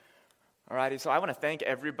Alrighty, so I want to thank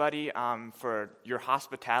everybody for your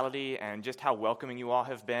hospitality and just how welcoming you all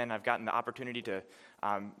have been. I've gotten the opportunity to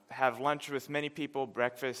have lunch with many people,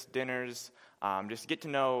 breakfast, dinners, just get to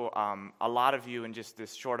know a lot of you in just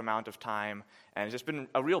this short amount of time. And it's just been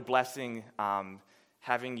a real blessing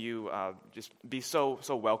having you just be so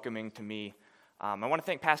welcoming to me. I want to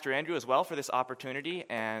thank Pastor Andrew as well for this opportunity,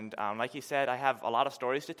 and like he said, I have a lot of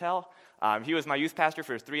stories to tell. He was my youth pastor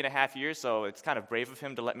for 3.5 years, so it's kind of brave of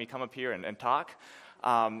him to let me come up here and talk.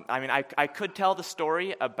 I could tell the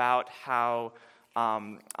story about how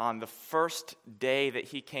on the first day that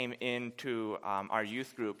he came into our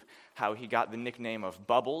youth group, how he got the nickname of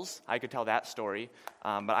Bubbles. I could tell that story,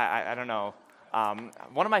 but I don't know.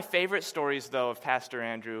 One of my favorite stories, though, of Pastor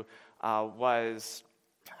Andrew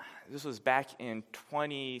This was back in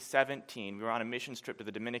 2017. We were on a missions trip to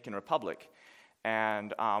the Dominican Republic.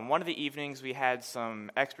 And one of the evenings we had some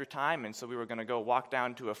extra time, and so we were going to go walk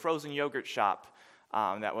down to a frozen yogurt shop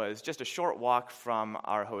that was just a short walk from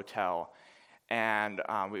our hotel. And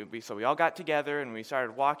so we all got together, and we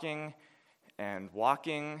started walking, and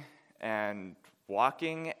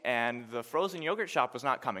the frozen yogurt shop was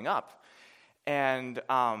not coming up. And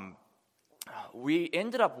we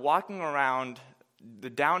ended up walking around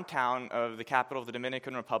the downtown of the capital of the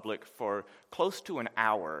Dominican Republic for close to an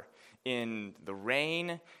hour in the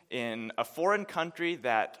rain, in a foreign country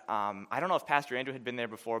that, I don't know if Pastor Andrew had been there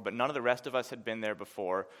before, but none of the rest of us had been there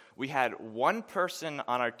before. We had one person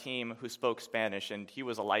on our team who spoke Spanish, and he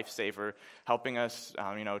was a lifesaver, helping us,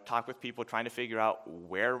 talk with people, trying to figure out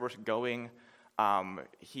where we're going.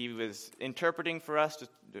 He was interpreting for us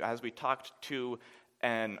as we talked to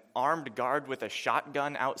an armed guard with a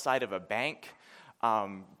shotgun outside of a bank.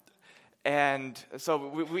 And so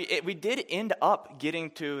we did end up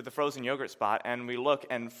getting to the frozen yogurt spot, and we look,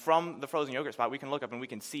 and from the frozen yogurt spot, we can look up and we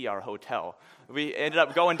can see our hotel. We ended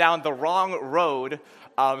up going down the wrong road,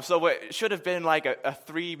 so it should have been like a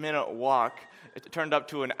 3-minute walk. It turned up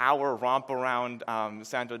to an hour romp around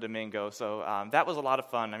Santo Domingo, so that was a lot of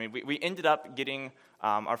fun. I mean, we ended up getting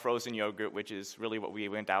our frozen yogurt, which is really what we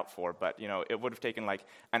went out for, but, it would have taken like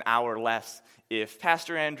an hour less if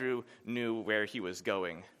Pastor Andrew knew where he was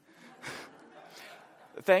going.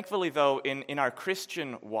 Thankfully, though, in our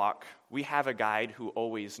Christian walk, we have a guide who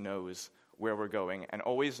always knows where we're going and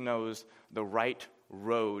always knows the right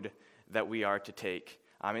road that we are to take.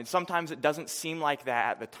 Sometimes it doesn't seem like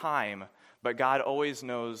that at the time, but God always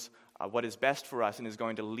knows what is best for us and is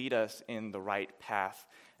going to lead us in the right path.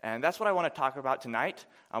 And that's what I want to talk about tonight.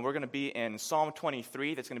 We're going to be in Psalm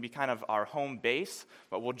 23. That's going to be kind of our home base,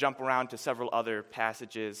 but we'll jump around to several other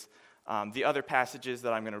passages. The other passages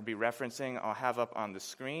that I'm going to be referencing, I'll have up on the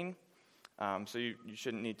screen, so you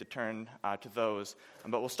shouldn't need to turn to those.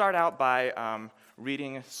 But we'll start out by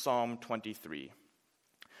reading Psalm 23.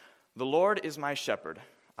 The Lord is my shepherd,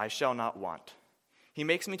 I shall not want. He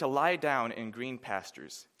makes me to lie down in green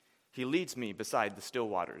pastures. He leads me beside the still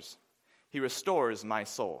waters. He restores my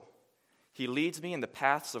soul. He leads me in the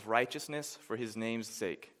paths of righteousness for his name's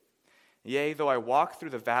sake. Yea, though I walk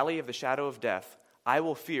through the valley of the shadow of death, I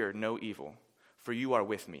will fear no evil, for you are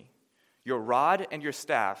with me. Your rod and your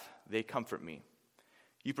staff, they comfort me.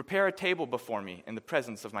 You prepare a table before me in the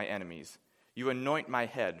presence of my enemies. You anoint my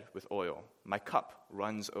head with oil. My cup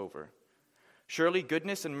runs over. Surely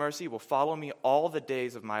goodness and mercy will follow me all the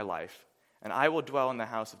days of my life, and I will dwell in the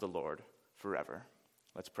house of the Lord forever.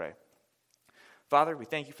 Let's pray. Father, we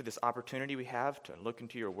thank you for this opportunity we have to look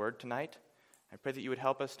into your word tonight. I pray that you would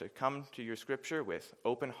help us to come to your scripture with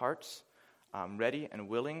open hearts, ready and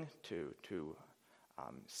willing to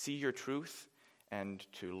see your truth and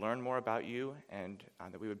to learn more about you, and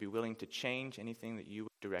that we would be willing to change anything that you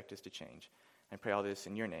would direct us to change. I pray all this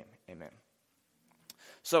in your name. Amen.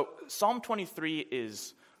 So Psalm 23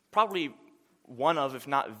 is probably one of, if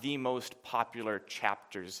not the most popular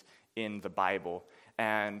chapters in the Bible.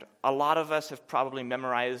 And a lot of us have probably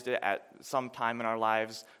memorized it at some time in our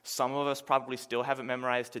lives. Some of us probably still haven't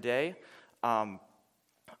memorized today.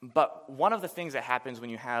 But one of the things that happens when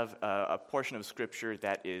you have a portion of Scripture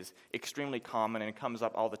that is extremely common and it comes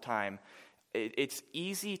up all the time, it's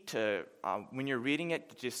easy to, when you're reading it,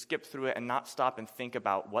 to just skip through it and not stop and think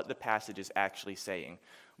about what the passage is actually saying.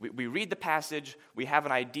 We read the passage, we have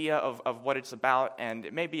an idea of what it's about, and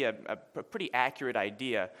it may be a pretty accurate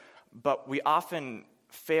idea, but we often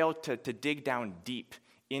fail to dig down deep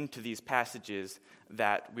into these passages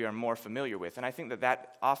that we are more familiar with. And I think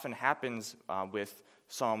that often happens with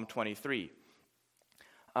Psalm 23.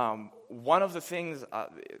 One of the things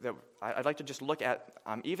that I'd like to just look at,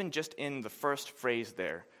 even just in the first phrase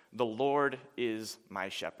there, the Lord is my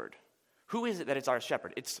shepherd. Who is it that is our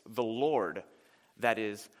shepherd? It's the Lord that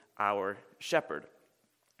is our shepherd.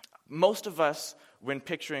 Most of us, when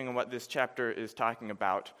picturing what this chapter is talking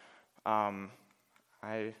about, Pastor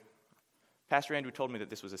Andrew told me that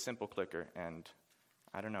this was a simple clicker, and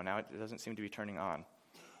I don't know, now it doesn't seem to be turning on.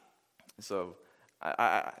 So,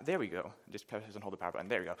 there we go. Just doesn't hold the power button.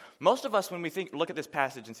 There we go. Most of us, when we look at this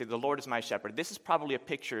passage and say, the Lord is my shepherd, this is probably a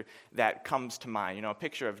picture that comes to mind. A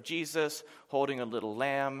picture of Jesus holding a little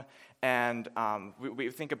lamb, and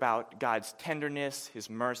we think about God's tenderness, his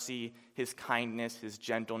mercy, his kindness, his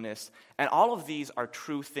gentleness, and all of these are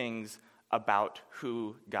true things about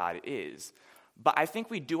who God is. But I think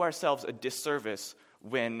we do ourselves a disservice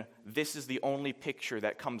when this is the only picture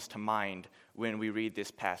that comes to mind when we read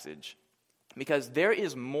this passage. Because there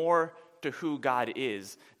is more to who God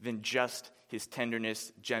is than just his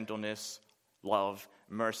tenderness, gentleness, love,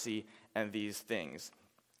 mercy, and these things.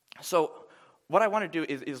 So what I want to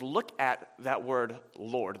do is look at that word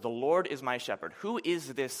Lord. The Lord is my shepherd. Who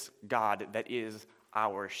is this God that is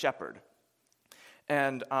our shepherd?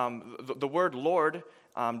 And the word Lord,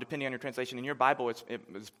 depending on your translation in your Bible,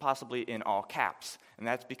 it's possibly in all caps. And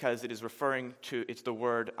that's because it is referring to, it's the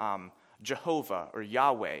word Jehovah or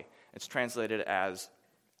Yahweh. It's translated as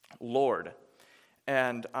Lord.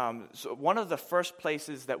 And so one of the first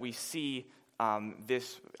places that we see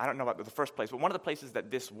this, I don't know about the first place, but one of the places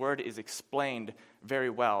that this word is explained very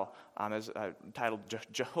well, as titled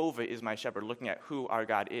Jehovah is my shepherd, looking at who our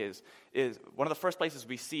God is one of the first places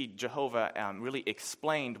we see Jehovah really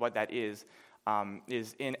explained what that is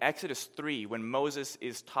in Exodus 3, when Moses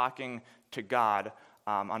is talking to God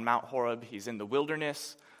on Mount Horeb. He's in the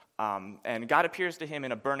wilderness, and God appears to him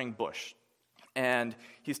in a burning bush. And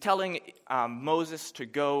he's telling Moses to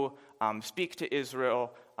go speak to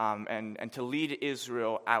Israel and to lead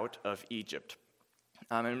Israel out of Egypt.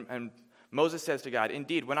 And Moses says to God,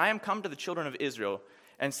 "Indeed, when I am come to the children of Israel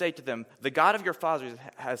and say to them, 'The God of your fathers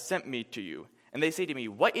has sent me to you,' and they say to me,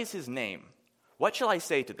 'What is his name?' What shall I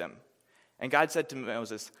say to them?' And God said to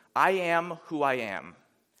Moses, 'I am who I am.'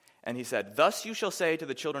 And he said, 'Thus you shall say to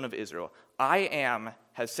the children of Israel, I am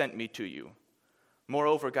has sent me to you.'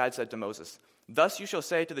 Moreover, God said to Moses, 'Thus you shall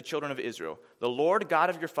say to the children of Israel, the Lord God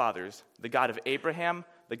of your fathers, the God of Abraham,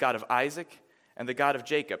 the God of Isaac, and the God of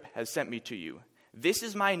Jacob has sent me to you. This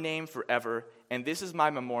is my name forever, and this is my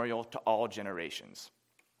memorial to all generations.'"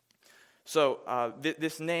 So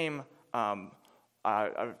this name,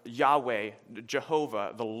 Yahweh,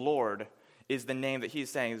 Jehovah, the Lord, is the name that he's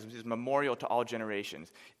saying is his memorial to all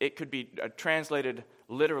generations. It could be translated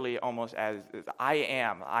literally almost as I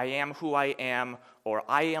am who I am, or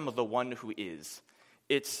I am the one who is.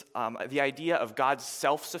 It's the idea of God's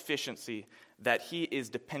self-sufficiency, that he is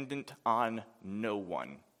dependent on no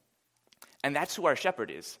one. And that's who our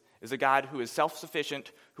shepherd is a God who is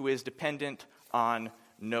self-sufficient, who is dependent on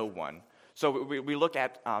no one. So we look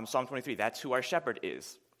at Psalm 23, that's who our shepherd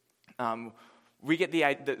is. We get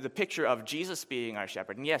the picture of Jesus being our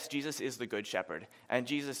shepherd. And yes, Jesus is the good shepherd, and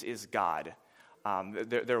Jesus is God.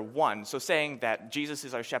 They're one. So saying that Jesus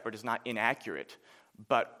is our shepherd is not inaccurate,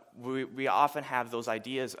 but we often have those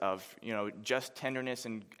ideas of, just tenderness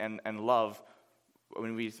and love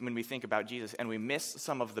when we think about Jesus, and we miss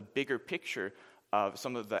some of the bigger picture of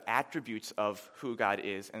some of the attributes of who God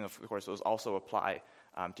is, and of course those also apply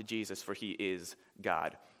to Jesus, for he is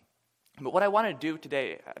God. But what I want to do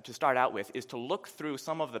today, to start out with, is to look through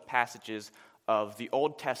some of the passages of the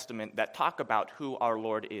Old Testament that talk about who our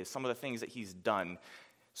Lord is, some of the things that he's done,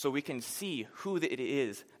 so we can see who it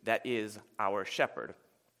is that is our shepherd.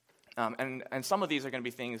 And some of these are going to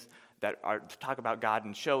be things that are to talk about God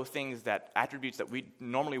and show things, that attributes that we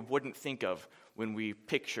normally wouldn't think of when we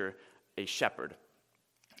picture a shepherd.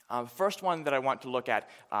 First one that I want to look at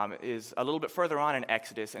is a little bit further on in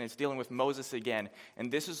Exodus, and it's dealing with Moses again.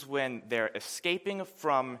 And this is when they're escaping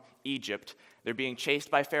from Egypt. They're being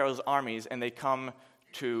chased by Pharaoh's armies, and they come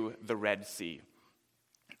to the Red Sea.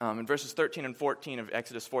 In verses 13 and 14 of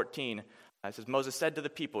Exodus 14, it says, "Moses said to the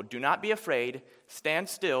people, 'Do not be afraid, stand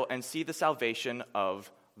still and see the salvation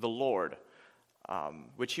of the Lord,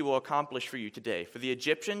 which he will accomplish for you today. For the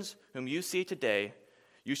Egyptians whom you see today,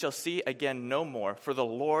 you shall see again no more, for the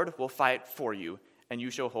Lord will fight for you, and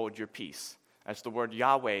you shall hold your peace.'" That's the word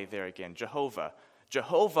Yahweh there again, Jehovah.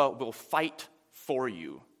 Jehovah will fight for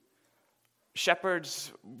you.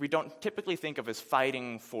 Shepherds, we don't typically think of as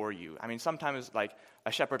fighting for you. I mean, sometimes like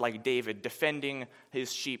a shepherd like David defending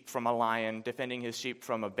his sheep from a lion, defending his sheep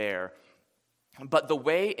from a bear. But the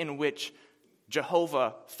way in which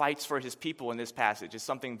Jehovah fights for his people in this passage is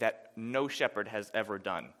something that no shepherd has ever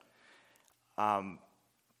done.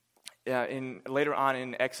 Later on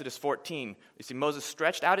in Exodus 14, you see Moses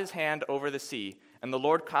stretched out his hand over the sea, And the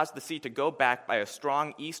Lord caused the sea to go back by a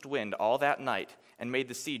strong east wind all that night, and made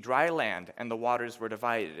the sea dry land, and the waters were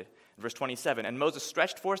divided. Verse 27, and Moses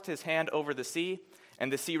stretched forth his hand over the sea,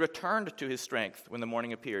 and the sea returned to his strength when the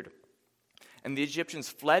morning appeared. And the Egyptians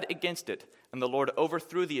fled against it, and the Lord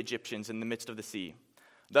overthrew the Egyptians in the midst of the sea.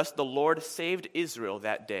 Thus the Lord saved Israel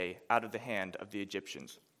that day out of the hand of the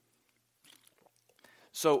Egyptians.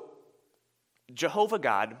 So Jehovah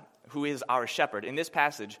God, who is our shepherd, in this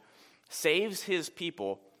passage, saves his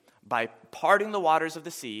people by parting the waters of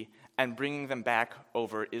the sea and bringing them back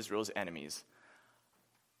over Israel's enemies.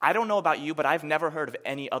 I don't know about you, but I've never heard of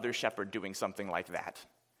any other shepherd doing something like that.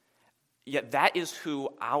 Yet that is who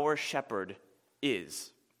our shepherd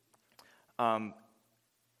is. And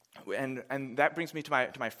that brings me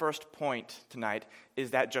to my first point tonight,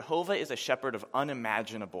 is that Jehovah is a shepherd of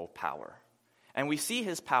unimaginable power. And we see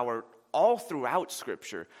his power all throughout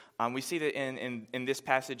Scripture. We see that in this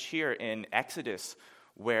passage here in Exodus,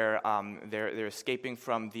 where they're escaping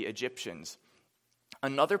from the Egyptians.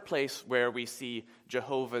 Another place where we see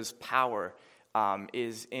Jehovah's power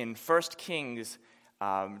is in 1 Kings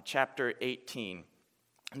chapter 18.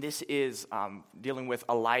 This is dealing with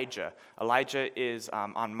Elijah. Elijah is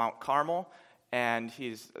on Mount Carmel, and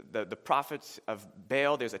he's the prophets of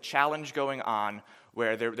Baal. There's a challenge going on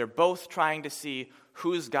where they're both trying to see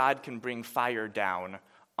whose God can bring fire down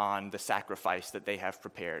on the sacrifice that they have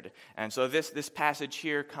prepared. And so this passage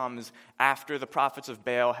here comes after the prophets of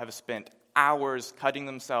Baal have spent hours cutting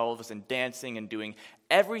themselves and dancing and doing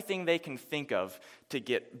everything they can think of to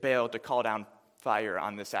get Baal to call down fire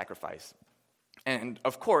on the sacrifice. And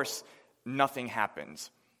of course, nothing happens.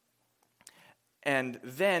 And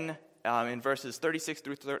then in verses 36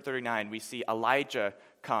 through 39, we see Elijah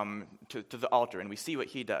come to the altar, and we see what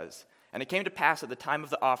he does. And it came to pass at the time of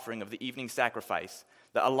the offering of the evening sacrifice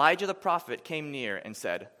that Elijah the prophet came near and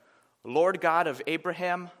said, Lord God of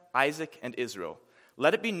Abraham, Isaac, and Israel,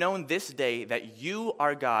 let it be known this day that you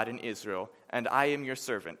are God in Israel, and I am your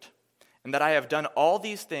servant, and that I have done all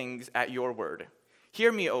these things at your word.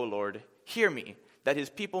 Hear me, O Lord, hear me, that his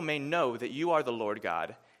people may know that you are the Lord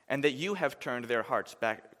God, and that you have turned their hearts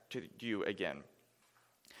back to you again.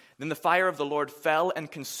 Then the fire of the Lord fell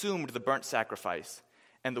and consumed the burnt sacrifice,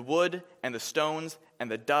 and the wood, and the stones,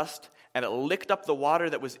 and the dust, and it licked up the water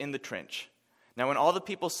that was in the trench. Now when all the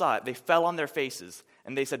people saw it, they fell on their faces,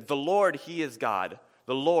 and they said, The Lord, he is God.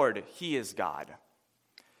 The Lord, he is God.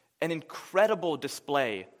 An incredible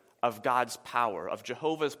display of God's power, of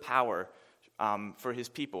Jehovah's power for his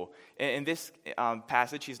people. In this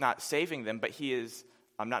passage, he's not saving them, but he is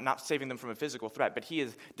not saving them from a physical threat, but he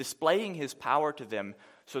is displaying his power to them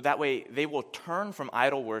so that way they will turn from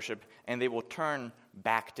idol worship and they will turn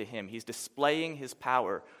back to him. He's displaying his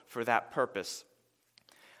power for that purpose.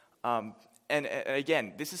 And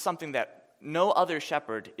again, this is something that no other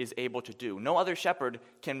shepherd is able to do. No other shepherd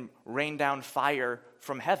can rain down fire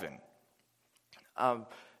from heaven.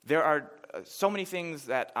 There are so many things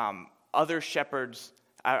that other shepherds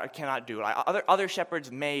cannot do. Other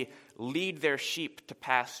shepherds may lead their sheep to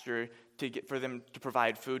pasture for them to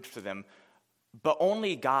provide food for them, but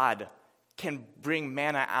only God can bring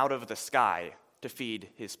manna out of the sky to feed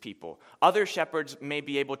his people. Other shepherds may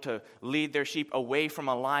be able to lead their sheep away from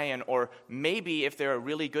a lion, or maybe, if they're a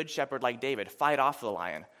really good shepherd like David, fight off the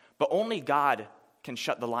lion. But only God can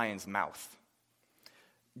shut the lion's mouth.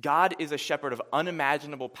 God is a shepherd of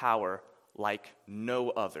unimaginable power like no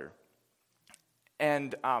other.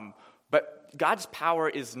 And but God's power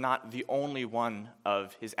is not the only one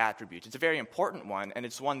of his attributes. It's a very important one, and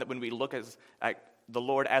it's one that when we look at the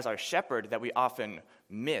Lord as our shepherd that we often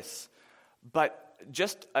miss. But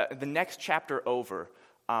just the next chapter over,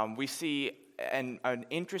 we see an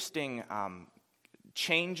interesting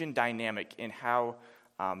change in dynamic in how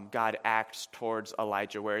God acts towards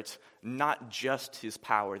Elijah, where it's not just his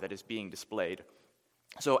power that is being displayed.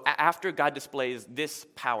 So after God displays this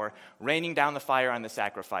power, raining down the fire on the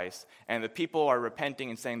sacrifice, and the people are repenting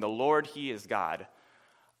and saying, the Lord, he is God,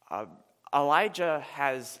 Elijah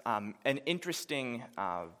has an interesting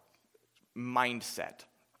mindset.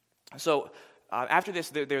 So after this,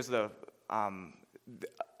 there's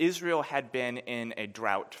Israel had been in a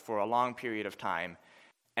drought for a long period of time,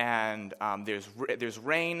 and there's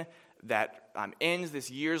rain that ends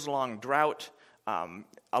this years-long drought.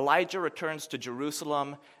 Elijah returns to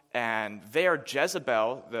Jerusalem, and there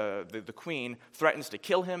Jezebel, the queen, threatens to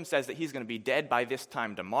kill him, says that he's going to be dead by this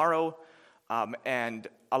time tomorrow. And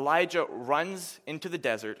Elijah runs into the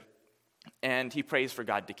desert, and he prays for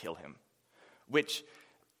God to kill him, which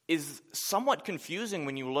is somewhat confusing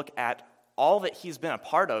when you look at all that he's been a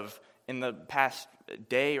part of in the past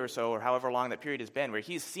day or so, or however long that period has been, where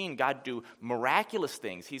he's seen God do miraculous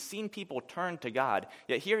things. He's seen people turn to God.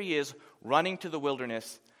 Yet here he is running to the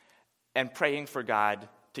wilderness and praying for God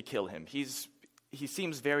to kill him. He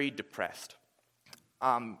seems very depressed.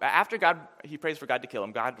 After he prays for God to kill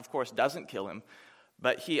him, God, of course, doesn't kill him,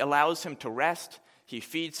 but he allows him to rest. He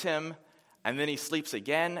feeds him, and then he sleeps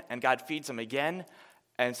again, and God feeds him again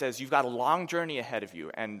and says, you've got a long journey ahead of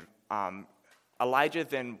you. And Elijah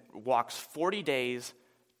then walks 40 days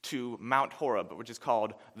to Mount Horeb, which is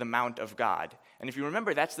called the Mount of God. And if you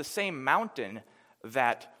remember, that's the same mountain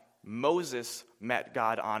that Moses met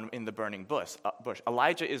God on in the burning bush.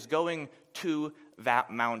 Elijah is going to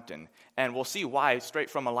that mountain. And we'll see why straight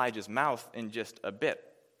from Elijah's mouth in just a bit.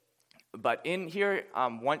 But in here,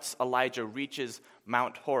 once Elijah reaches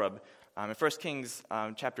Mount Horeb, in 1 Kings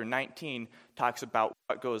chapter 19 talks about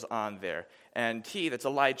what goes on there. And he, that's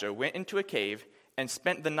Elijah, went into a cave and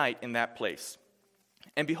spent the night in that place.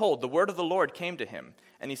 And behold, the word of the Lord came to him.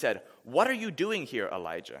 And he said, what are you doing here,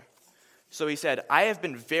 Elijah? So he said, I have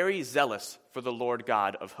been very zealous for the Lord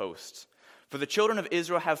God of hosts. For the children of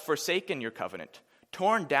Israel have forsaken your covenant,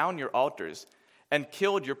 torn down your altars, and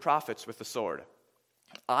killed your prophets with the sword.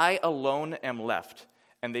 I alone am left,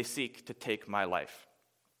 and they seek to take my life.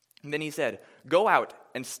 And then he said, go out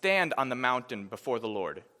and stand on the mountain before the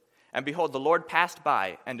Lord. And behold, the Lord passed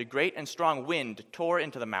by, and a great and strong wind tore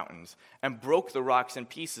into the mountains, and broke the rocks in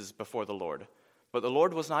pieces before the Lord. But the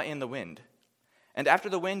Lord was not in the wind. And after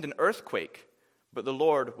the wind, an earthquake, but the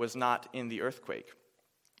Lord was not in the earthquake.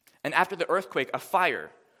 And after the earthquake, a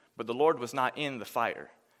fire, but the Lord was not in the fire.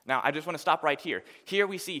 Now, I just want to stop right here. Here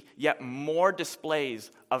we see yet more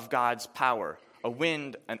displays of God's power. A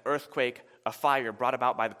wind, an earthquake, a fire brought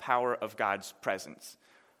about by the power of God's presence.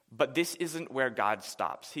 But this isn't where God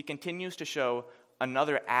stops. He continues to show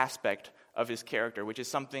another aspect of his character, which is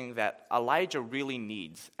something that Elijah really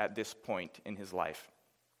needs at this point in his life.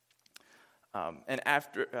 And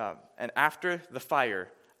after the fire,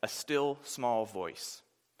 a still small voice.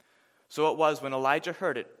 So it was when Elijah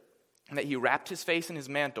heard it that he wrapped his face in his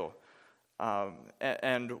mantle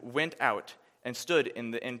and went out and stood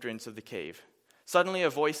in the entrance of the cave. Suddenly a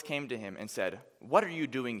voice came to him and said, what are you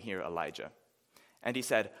doing here, Elijah? And he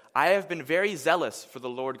said, I have been very zealous for the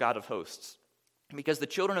Lord God of hosts, because the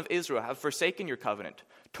children of Israel have forsaken your covenant,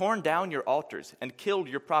 torn down your altars, and killed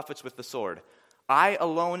your prophets with the sword. I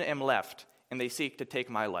alone am left, and they seek to take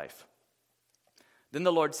my life. Then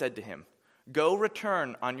the Lord said to him, go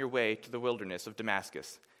return on your way to the wilderness of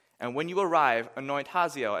Damascus, and when you arrive, anoint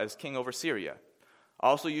Hazael as king over Syria.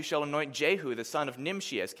 Also you shall anoint Jehu the son of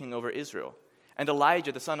Nimshi as king over Israel, and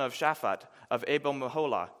Elijah the son of Shaphat of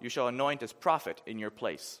Abel-Meholah you shall anoint as prophet in your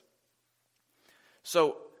place.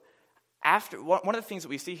 So, one of the things that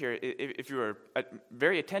we see here, if you were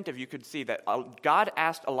very attentive, you could see that God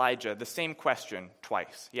asked Elijah the same question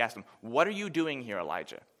twice. He asked him, what are you doing here,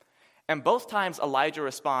 Elijah? And both times Elijah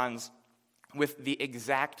responds with the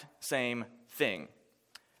exact same thing.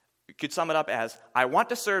 You could sum it up as, I want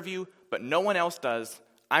to serve you, but no one else does.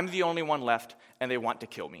 I'm the only one left, and they want to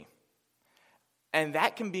kill me. And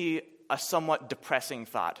that can be a somewhat depressing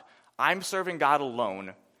thought. I'm serving God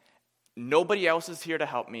alone. Nobody else is here to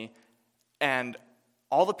help me. And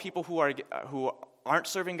all the people who aren't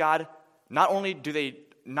serving God, not only do they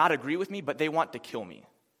not agree with me, but they want to kill me.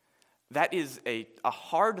 That is a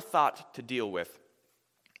hard thought to deal with.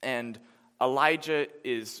 And Elijah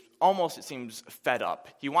is almost, it seems, fed up.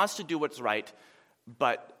 He wants to do what's right,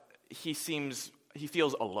 but he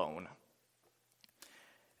feels alone.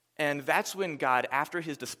 And that's when God, after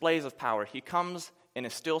his displays of power, he comes in a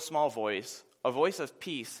still small voice, a voice of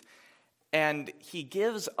peace, and he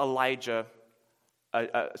gives Elijah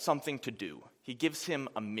something to do. He gives him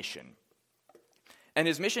a mission. And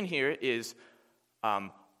his mission here is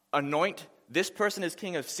anoint this person as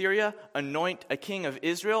king of Syria, anoint a king of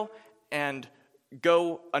Israel, and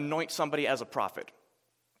go anoint somebody as a prophet.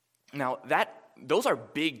 Now, those are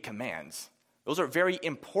big commands. Those are very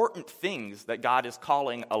important things that God is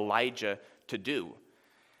calling Elijah to do.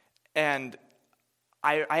 And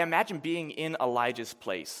I imagine being in Elijah's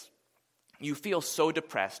place. You feel so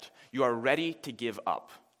depressed, you are ready to give up.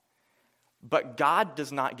 But God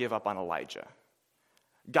does not give up on Elijah.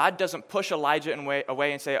 God doesn't push Elijah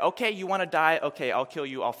away and say, okay, you want to die? Okay, I'll kill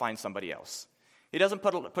you, I'll find somebody else. He doesn't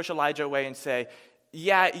push Elijah away and say,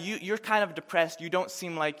 yeah, you're kind of depressed, you don't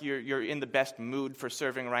seem like you're in the best mood for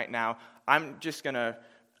serving right now. I'm just going to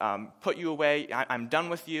put you away. I'm done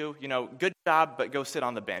with you. Good job, but go sit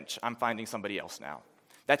on the bench. I'm finding somebody else now.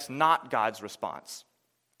 That's not God's response.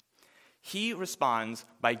 He responds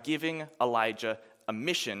by giving Elijah a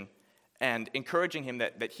mission and encouraging him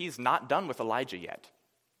that he's not done with Elijah yet.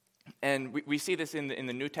 And we see this in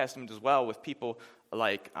the New Testament as well with people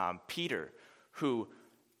like Peter, who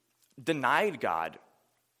denied God,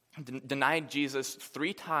 denied Jesus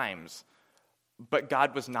 3 times, but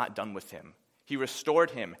God was not done with him. He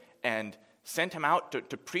restored him and sent him out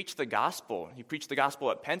to preach the gospel. He preached the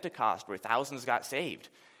gospel at Pentecost where thousands got saved.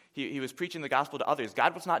 He was preaching the gospel to others.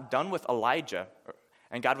 God was not done with Elijah,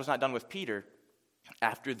 and God was not done with Peter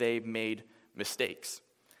after they made mistakes.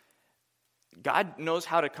 God knows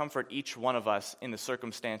how to comfort each one of us in the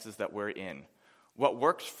circumstances that we're in. What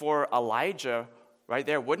worked for Elijah right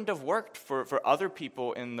there wouldn't have worked for other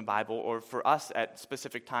people in the Bible or for us at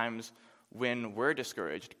specific times when we're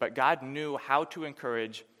discouraged. But God knew how to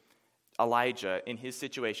encourage Elijah in his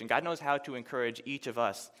situation. God knows how to encourage each of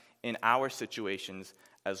us in our situations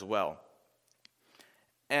as well.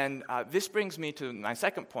 And this brings me to my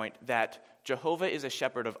second point, that Jehovah is a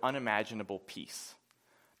shepherd of unimaginable peace.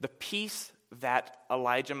 The peace that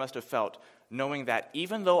Elijah must have felt, knowing that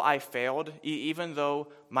even though I failed, even though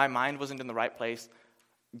my mind wasn't in the right place,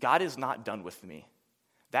 God is not done with me.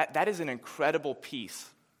 That is an incredible peace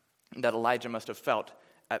that Elijah must have felt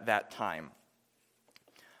at that time.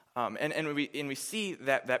 And we see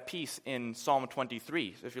that peace in Psalm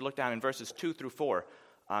 23. So if you look down in verses 2 through 4,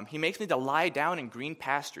 he makes me to lie down in green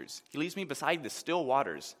pastures. He leads me beside the still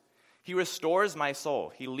waters. He restores my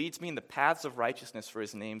soul. He leads me in the paths of righteousness for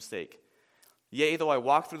his name's sake. Yea, though I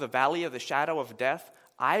walk through the valley of the shadow of death,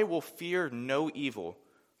 I will fear no evil,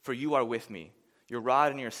 for you are with me. Your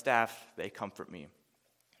rod and your staff, they comfort me.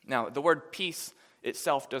 Now, the word peace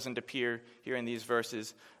itself doesn't appear here in these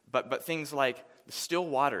verses, but things like the still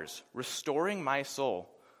waters, restoring my soul,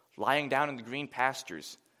 lying down in the green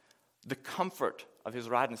pastures, the comfort of his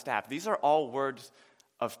rod and staff, these are all words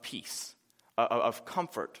of peace, of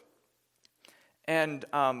comfort. And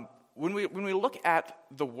when we look at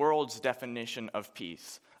the world's definition of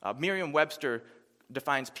peace, Merriam-Webster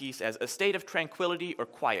defines peace as a state of tranquility or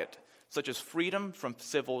quiet, such as freedom from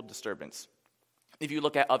civil disturbance. If you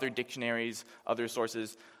look at other dictionaries, other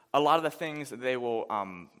sources, a lot of the things that they will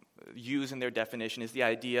use in their definition is the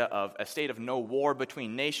idea of a state of no war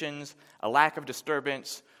between nations, a lack of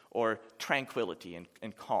disturbance, or tranquility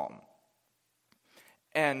and calm.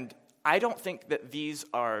 And I don't think that these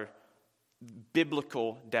are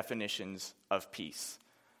biblical definitions of peace.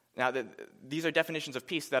 Now, these are definitions of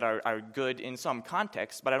peace that are good in some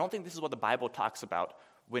contexts, but I don't think this is what the Bible talks about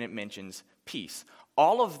when it mentions peace.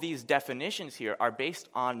 All of these definitions here are based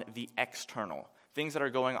on the external, things that are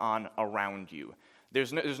going on around you.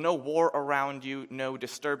 There's no war around you, no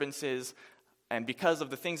disturbances, and because of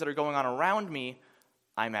the things that are going on around me,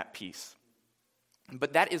 I'm at peace.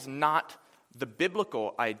 But that is not the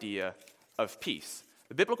biblical idea of peace.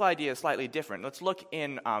 The biblical idea is slightly different. Let's look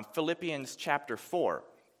in Philippians chapter 4.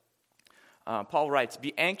 Paul writes,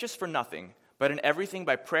 "Be anxious for nothing, but in everything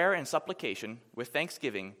by prayer and supplication, with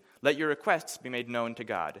thanksgiving, let your requests be made known to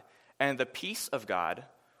God. And the peace of God,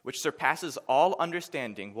 which surpasses all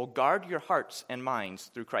understanding, will guard your hearts and minds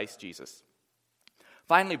through Christ Jesus.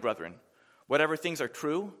 Finally, brethren, whatever things are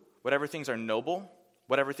true, whatever things are noble,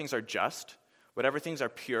 whatever things are just, whatever things are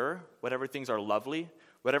pure, whatever things are lovely,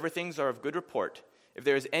 whatever things are of good report, if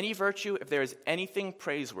there is any virtue, if there is anything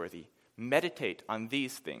praiseworthy, meditate on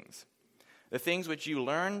these things. The things which you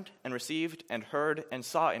learned and received and heard and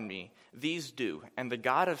saw in me, these do, and the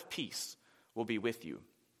God of peace will be with you."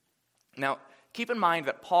 Now, keep in mind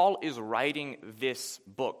that Paul is writing this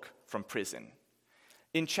book from prison.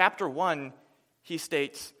 In chapter 1, he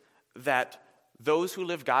states that those who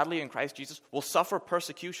live godly in Christ Jesus will suffer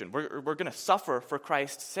persecution. We're going to suffer for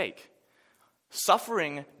Christ's sake.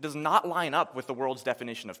 Suffering does not line up with the world's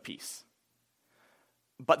definition of peace.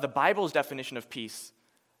 But the Bible's definition of peace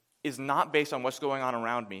is not based on what's going on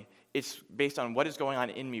around me. It's based on what is going on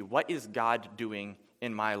in me. What is God doing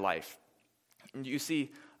in my life? And you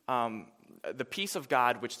see, the peace of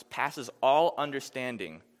God, which passes all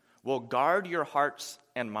understanding, will guard your hearts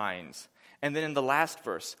and minds. And then in the last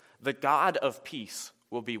verse, the God of peace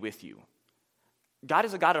will be with you. God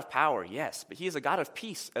is a God of power, yes, but he is a God of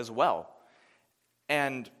peace as well.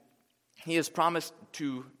 And he has promised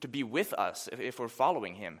to be with us if we're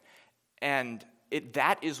following him. And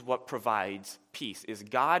that is what provides peace, is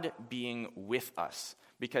God being with us,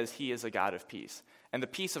 because he is a God of peace. And the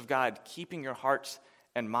peace of God keeping your hearts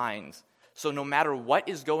and minds. So no matter what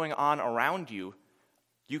is going on around you,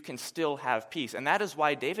 you can still have peace. And that is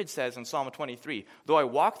why David says in Psalm 23, "Though I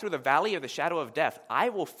walk through the valley of the shadow of death, I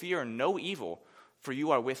will fear no evil, for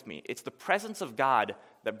you are with me." It's the presence of God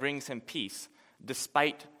that brings him peace,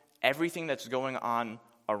 despite everything that's going on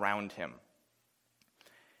around him.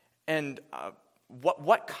 And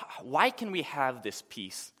why can we have this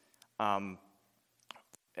peace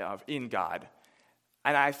in God?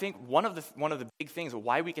 And I think one of the big things of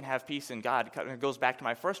why we can have peace in God, it goes back to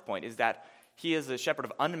my first point, is that he is a shepherd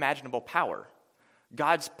of unimaginable power.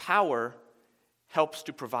 God's power helps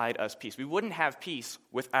to provide us peace. We wouldn't have peace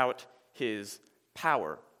without his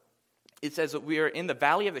power. It says that we are in the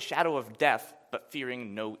valley of the shadow of death, but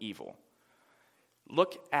fearing no evil.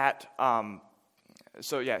 Look at,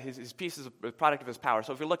 his peace is a product of his power.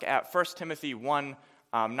 So if we look at 1 Timothy 1,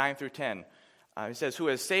 9 through 10, it says, who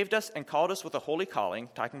has saved us and called us with a holy calling,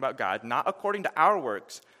 talking about God, not according to our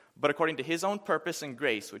works, but according to his own purpose and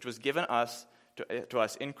grace, which was given us to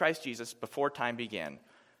us in Christ Jesus before time began,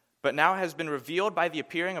 but now has been revealed by the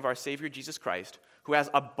appearing of our Savior Jesus Christ, who has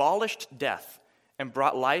abolished death and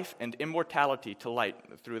brought life and immortality to light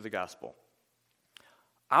through the gospel.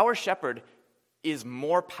 Our shepherd is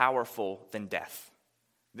more powerful than death.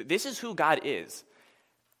 This is who God is.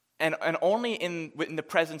 And only in the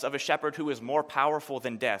presence of a shepherd who is more powerful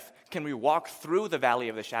than death can we walk through the valley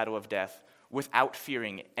of the shadow of death without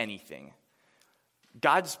fearing anything.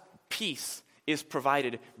 God's peace is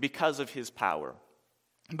provided because of his power.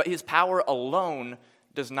 But his power alone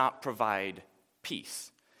does not provide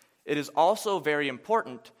peace. It is also very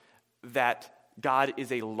important that God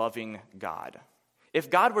is a loving God.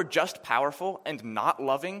 If God were just powerful and not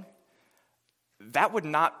loving, that would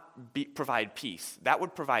not provide peace. That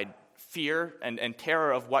would provide fear and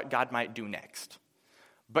terror of what God might do next.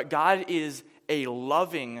 But God is a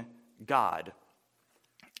loving God.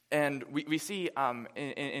 And we see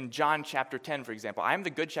in John chapter 10, for example, I am the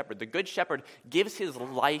good shepherd. The good shepherd gives his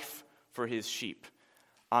life for his sheep.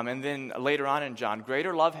 And then later on in John,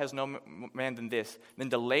 greater love has no man than this, than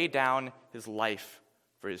to lay down his life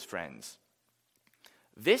for his friends.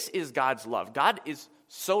 This is God's love. God is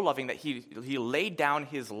so loving that he laid down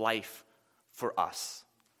his life for us.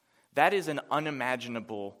 That is an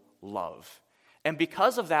unimaginable love. And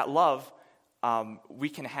because of that love, we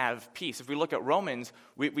can have peace. If we look at Romans,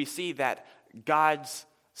 we see that God's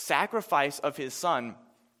sacrifice of his Son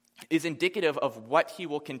is indicative of what he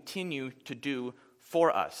will continue to do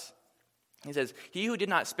for us. He says, he who did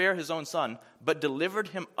not spare his own Son, but delivered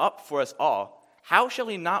him up for us all, how shall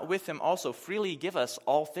he not with him also freely give us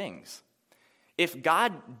all things? If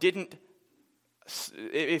God didn't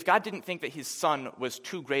think that his Son was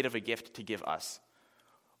too great of a gift to give us,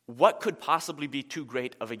 what could possibly be too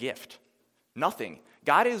great of a gift? Nothing.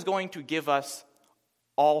 God is going to give us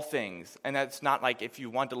all things. And that's not like if you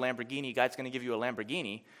want a Lamborghini, God's going to give you a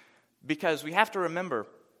Lamborghini. Because we have to remember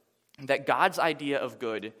that God's idea of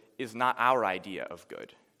good is not our idea of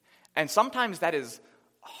good. And sometimes that is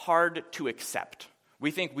hard to accept.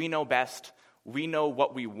 We think we know best, we know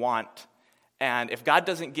what we want, and if God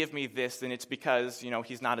doesn't give me this, then it's because,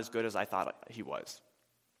 he's not as good as I thought he was.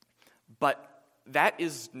 But that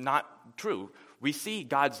is not true. We see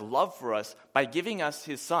God's love for us by giving us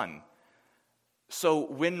his Son. So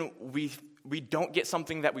when we don't get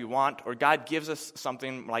something that we want, or God gives us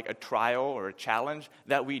something like a trial or a challenge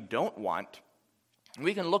that we don't want,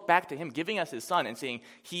 we can look back to him giving us his Son and saying,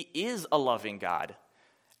 he is a loving God.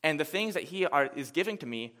 And the things that he is giving to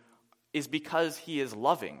me is because he is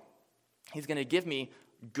loving. He's going to give me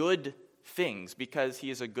good things because he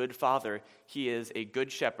is a good father, he is a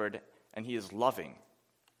good shepherd, and he is loving.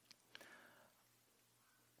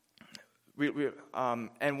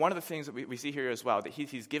 And one of the things that we see here as well, that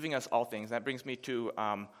he's giving us all things. That brings me to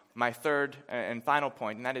my third and final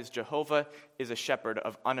point, and that is Jehovah is a shepherd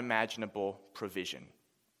of unimaginable provision.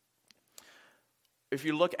 If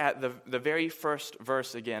you look at the very first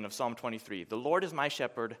verse again of Psalm 23, the Lord is my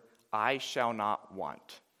shepherd, I shall not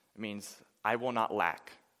want. It means I will not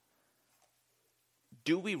lack.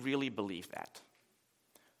 Do we really believe that?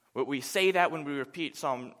 We say that when we repeat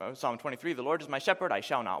Psalm 23, the Lord is my shepherd, I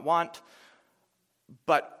shall not want.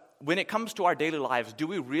 But when it comes to our daily lives, do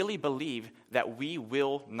we really believe that we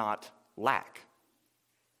will not lack?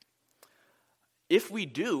 If we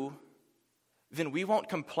do, then we won't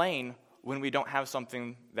complain when we don't have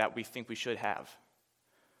something that we think we should have.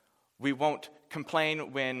 We won't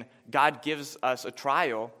complain when God gives us a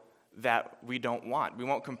trial that we don't want. We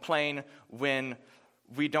won't complain when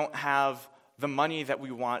we don't have the money that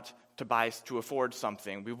we want to afford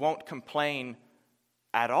something. We won't complain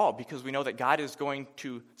at all because we know that God is going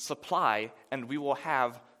to supply and we will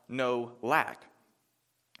have no lack.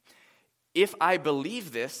 If I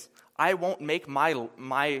believe this, I won't make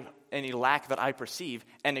my any lack that I perceive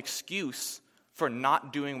an excuse for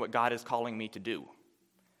not doing what God is calling me to do.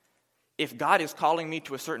 If God is calling me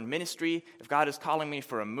to a certain ministry, if God is calling me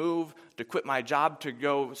for a move, to quit my job, to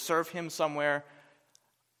go serve him somewhere,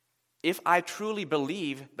 if I truly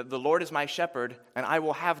believe that the Lord is my shepherd and I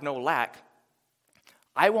will have no lack,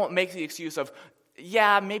 I won't make the excuse of,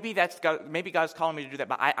 yeah, maybe God's calling me to do that,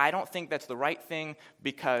 but I don't think that's the right thing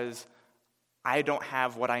because I don't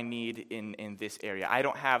have what I need in this area. I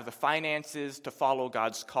don't have the finances to follow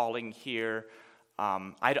God's calling here.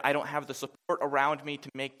 I don't have the support around me to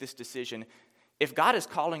make this decision. If God is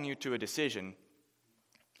calling you to a decision,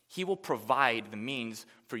 He will provide the means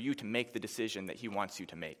for you to make the decision that He wants you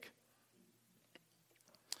to make.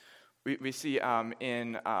 We see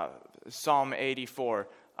in Psalm 84,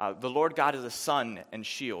 the Lord God is a sun and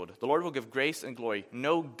shield. The Lord will give grace and glory.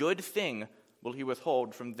 No good thing will He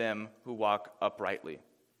withhold from them who walk uprightly.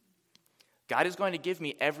 God is going to give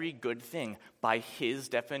me every good thing by His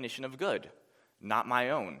definition of good, not my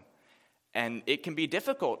own. And it can be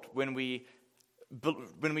difficult when we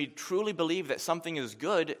truly believe that something is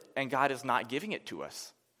good and God is not giving it to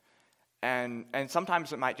us. And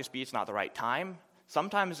sometimes it might just be it's not the right time.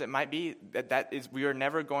 Sometimes it might be that we are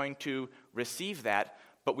never going to receive that,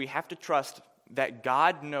 but we have to trust that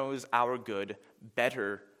God knows our good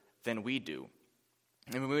better than we do.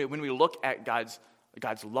 And when we look at God's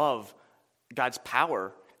love, God's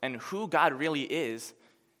power, and who God really is,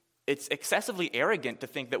 it's excessively arrogant to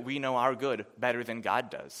think that we know our good better than God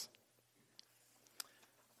does.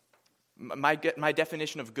 My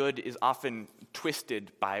definition of good is often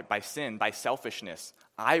twisted by sin, by selfishness.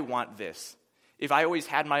 I want this. If I always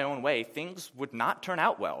had my own way, things would not turn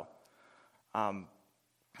out well.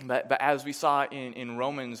 But as we saw in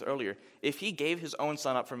Romans earlier, if He gave His own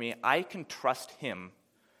Son up for me, I can trust Him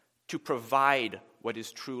to provide what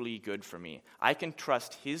is truly good for me. I can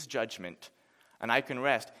trust His judgment, and I can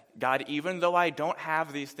rest. God, even though I don't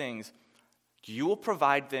have these things, You will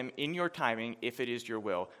provide them in Your timing if it is Your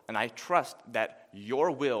will, and I trust that Your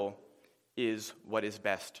will is what is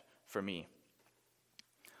best for me.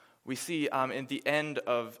 We see in the end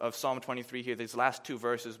of Psalm 23 here, these last two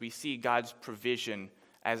verses, we see God's provision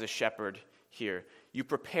as a shepherd here. You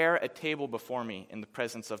prepare a table before me in the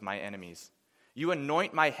presence of my enemies. You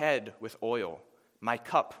anoint my head with oil. My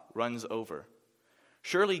cup runs over.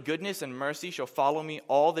 Surely goodness and mercy shall follow me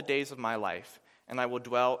all the days of my life, and I will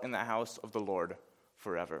dwell in the house of the Lord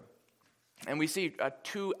forever. And we see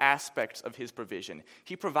two aspects of His provision.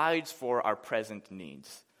 He provides for our present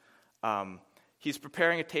needs. He's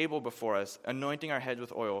preparing a table before us, anointing our heads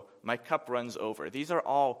with oil. My cup runs over. These are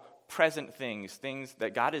all present things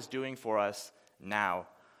that God is doing for us now.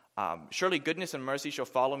 Surely goodness and mercy shall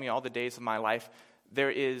follow me all the days of my life. There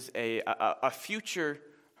is a future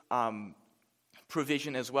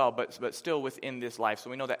provision as well, but still within this life. So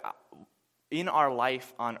we know that in our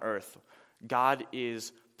life on earth, God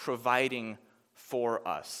is providing for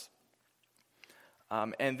us.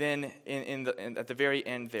 And then at the very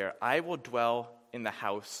end there, I will dwell in the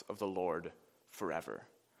house of the Lord forever.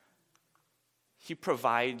 He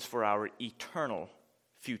provides for our eternal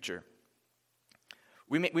future.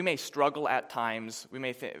 We may struggle at times. We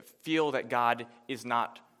may feel that God is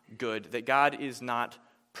not good, that God is not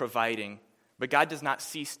providing. But God does not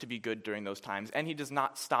cease to be good during those times, and He does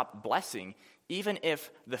not stop blessing, even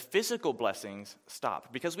if the physical blessings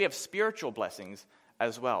stop, because we have spiritual blessings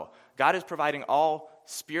as well. God is providing all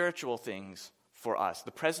spiritual things for us,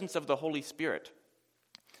 the presence of the Holy Spirit,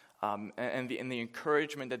 and the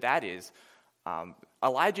encouragement that is.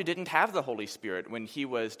 Elijah didn't have the Holy Spirit when he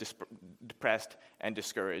was depressed and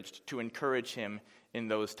discouraged to encourage him in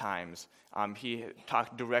those times. He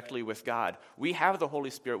talked directly with God. We have the Holy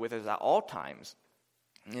Spirit with us at all times,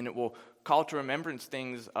 and it will call to remembrance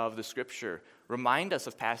things of the Scripture, remind us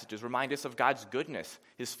of passages, remind us of God's goodness,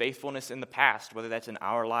 His faithfulness in the past, whether that's in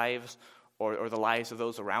our lives or the lives of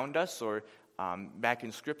those around us, or back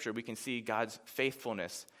in Scripture, we can see God's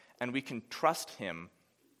faithfulness, and we can trust Him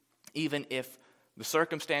even if the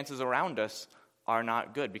circumstances around us are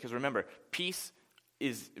not good. Because remember,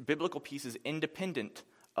 biblical peace is independent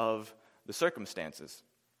of the circumstances.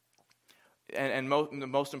 And the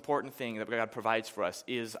most important thing that God provides for us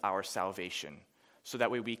is our salvation, so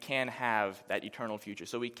that way we can have that eternal future,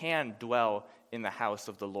 so we can dwell in the house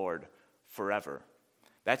of the Lord forever.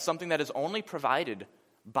 That's something that is only provided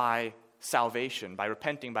by salvation, by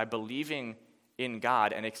repenting, by believing in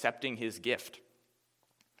God and accepting His gift.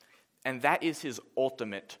 And that is His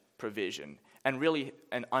ultimate provision, and really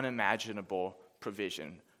an unimaginable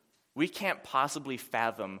provision. We can't possibly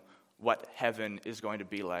fathom what heaven is going to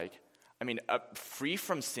be like. I mean, free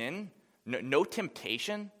from sin, no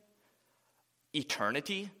temptation,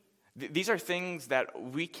 eternity. These are things that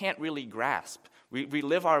we can't really grasp. We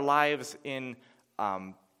live our lives in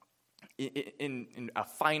in a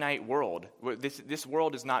finite world. This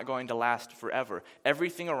world is not going to last forever.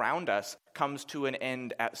 Everything around us comes to an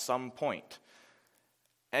end at some point.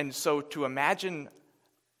 And so to imagine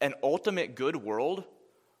an ultimate good world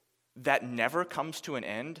that never comes to an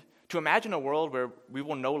end, to imagine a world where we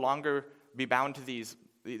will no longer be bound to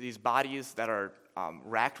these bodies that are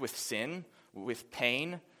racked with sin, with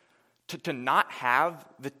pain, to not have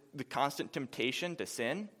the constant temptation to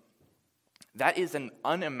sin, that is an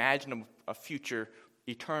unimaginable future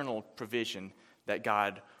eternal provision that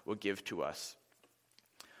God will give to us.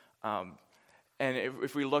 And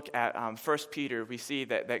if we look at 1 Peter, we see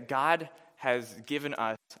that God has given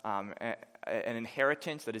us an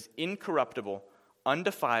inheritance that is incorruptible,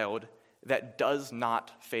 undefiled, that does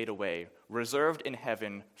not fade away, reserved in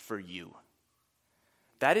heaven for you.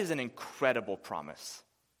 That is an incredible promise.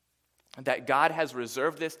 That God has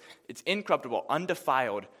reserved this. It's incorruptible,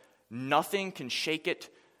 undefiled. Nothing can shake it.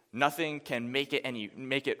 Nothing can make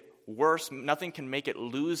it worse. Nothing can make it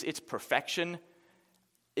lose its perfection.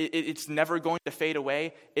 It's never going to fade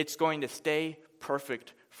away. It's going to stay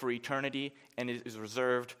perfect for eternity, and it is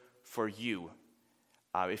reserved for you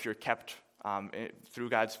if you're kept through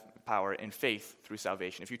God's power in faith through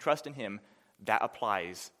salvation. If you trust in him, that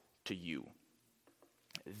applies to you.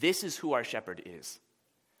 This is who our shepherd is.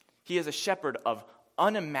 He is a shepherd of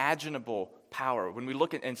unimaginable power. When we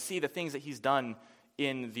look at and see the things that he's done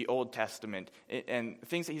in the Old Testament and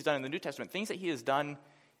things that he's done in the New Testament, things that he has done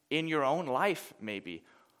in your own life maybe,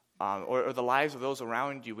 or the lives of those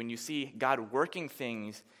around you, when you see God working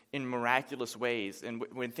things in miraculous ways and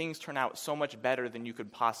when things turn out so much better than you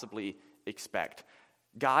could possibly expect.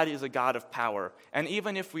 God is a God of power. And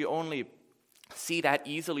even if we only see that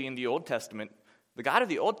easily in the Old Testament, the God of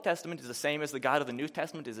the Old Testament is the same as the God of the New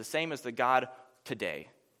Testament, is the same as the God today.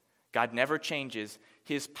 God never changes.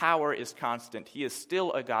 His power is constant. He is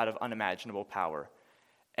still a God of unimaginable power.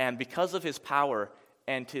 And because of his power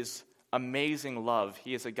and his amazing love,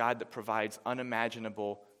 he is a God that provides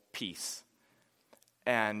unimaginable peace.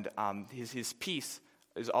 And his peace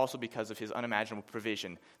is also because of his unimaginable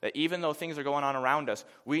provision. That even though things are going on around us,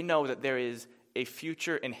 we know that there is a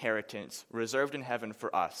future inheritance reserved in heaven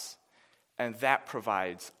for us. And that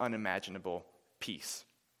provides unimaginable peace.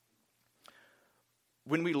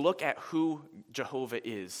 When we look at who Jehovah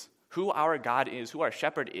is, who our God is, who our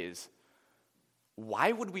shepherd is,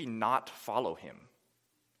 why would we not follow him?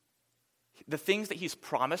 The things that he's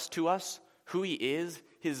promised to us, who he is,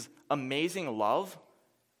 his amazing love,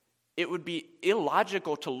 it would be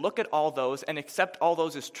illogical to look at all those and accept all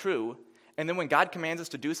those as true, and then when God commands us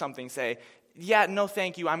to do something, say, yeah, no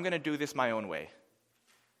thank you, I'm going to do this my own way.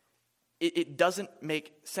 It doesn't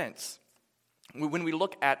make sense. When we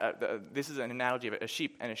look at, this is an analogy of a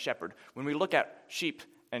sheep and a shepherd. When we look at sheep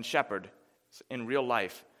and shepherd in real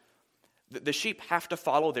life, the sheep have to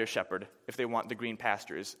follow their shepherd if they want the green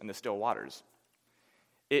pastures and the still waters.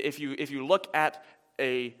 If you look at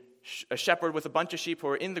a shepherd with a bunch of sheep who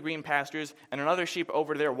are in the green pastures and another sheep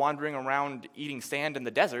over there wandering around eating sand in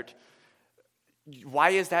the desert,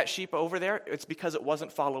 why is that sheep over there? It's because it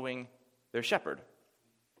wasn't following their shepherd.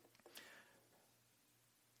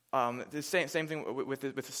 The same thing with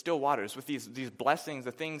the still waters, with these blessings,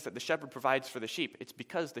 the things that the shepherd provides for the sheep. It's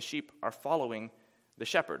because the sheep are following the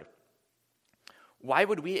shepherd. Why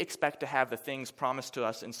would we expect to have the things promised to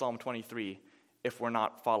us in Psalm 23 if we're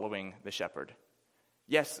not following the shepherd?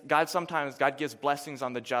 Yes, God gives blessings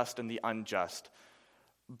on the just and the unjust.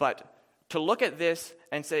 But to look at this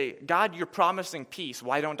and say, God, you're promising peace,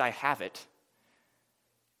 why don't I have it?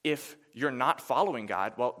 If you're not following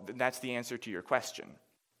God, well, that's the answer to your question.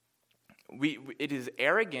 It is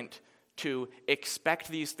arrogant to expect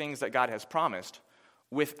these things that God has promised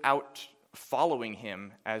without following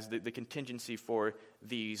him as the contingency for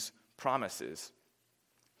these promises.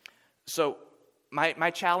 So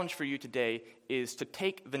my challenge for you today is to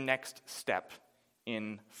take the next step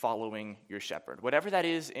in following your shepherd, whatever that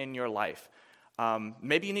is in your life.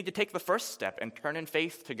 Maybe you need to take the first step and turn in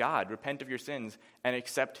faith to God, repent of your sins, and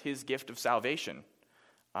accept his gift of salvation.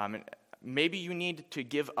 Maybe you need to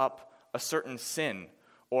give up a certain sin,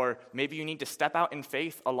 or maybe you need to step out in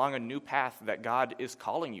faith along a new path that God is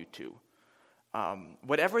calling you to.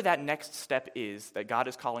 Whatever that next step is that God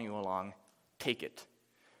is calling you along, take it.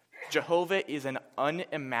 Jehovah is an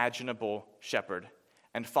unimaginable shepherd,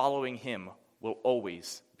 and following him will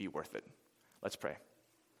always be worth it. Let's pray.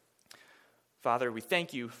 Father, we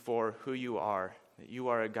thank you for who you are, that you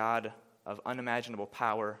are a God of unimaginable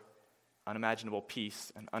power, unimaginable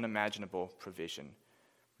peace, and unimaginable provision.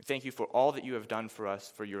 We thank you for all that you have done for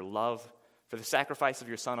us, for your love, for the sacrifice of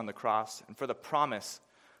your Son on the cross, and for the promise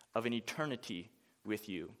of an eternity with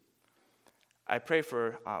you. I pray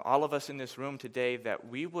for all of us in this room today that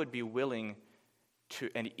we would be willing to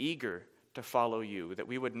and eager to follow you, that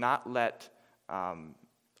we would not let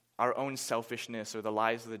our own selfishness or the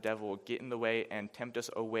lies of the devil get in the way and tempt us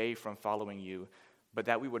away from following you, but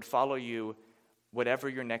that we would follow you whatever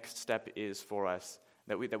your next step is for us,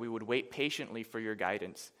 that we would wait patiently for your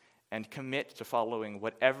guidance and commit to following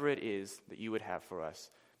whatever it is that you would have for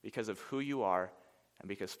us because of who you are and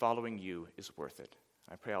because following you is worth it.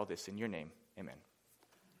 I pray all this in your name. Amen.